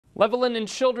Levelland and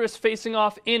Childress facing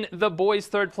off in the boys'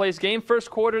 third-place game.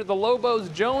 First quarter, the Lobos.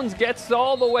 Jones gets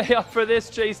all the way up for this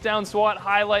chase down swat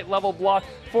highlight level block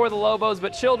for the Lobos, but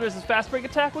Childress' fast break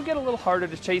attack will get a little harder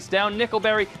to chase down.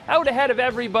 Nickelberry out ahead of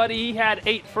everybody. He had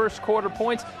 8 first quarter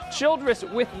points. Childress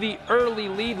with the early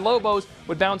lead. Lobos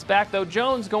would bounce back, though.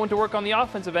 Jones going to work on the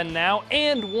offensive end now,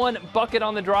 and 1 bucket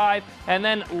on the drive, and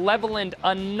then Levelland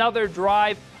another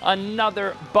drive,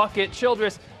 another bucket.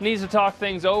 Childress needs to talk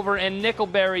things over, and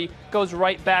Nickelberry goes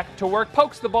right back to work.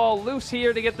 Pokes the ball loose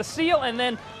here to get the steal, and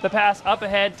then the pass up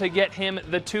ahead to get him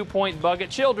the 2-point bucket.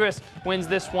 Childress wins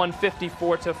this one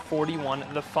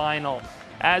 54-41, the final.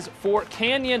 As for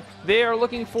Canyon, they are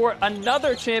looking for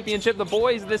another championship. The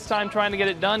boys this time trying to get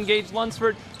it done. Gage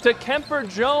Lunsford to Kemper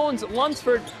Jones.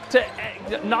 Lunsford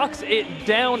knocks it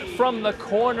down from the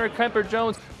corner. Kemper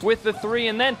Jones with the 3,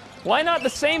 and then why not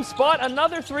the same spot?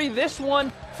 Another 3, this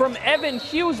one from Evan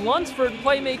Hughes. Lunsford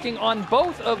playmaking on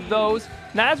both of those.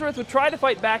 Nazareth would try to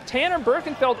fight back. Tanner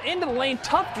Birkenfeld into the lane.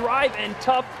 Tough drive and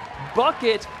tough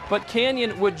bucket, but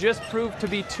Canyon would just prove to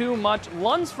be too much.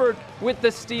 Lunsford with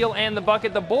the steal and the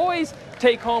bucket. The boys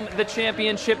take home the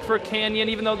championship for Canyon,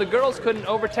 even though the girls couldn't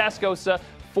over Tascosa,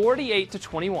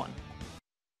 48-21.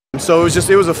 So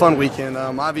it was a fun weekend.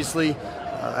 Obviously,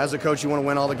 as a coach, you want to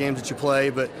win all the games that you play,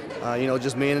 but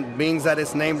just being that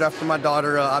it's named after my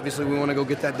daughter, obviously we want to go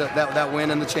get that win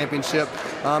in the championship.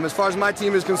 As far as my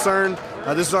team is concerned,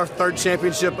 this is our 3rd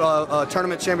championship,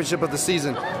 tournament championship of the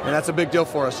season, and that's a big deal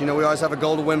for us. We always have a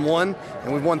goal to win 1,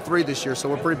 and we've won 3 this year, so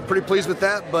we're pretty pleased with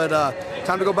that. But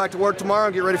time to go back to work tomorrow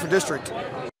and get ready for district.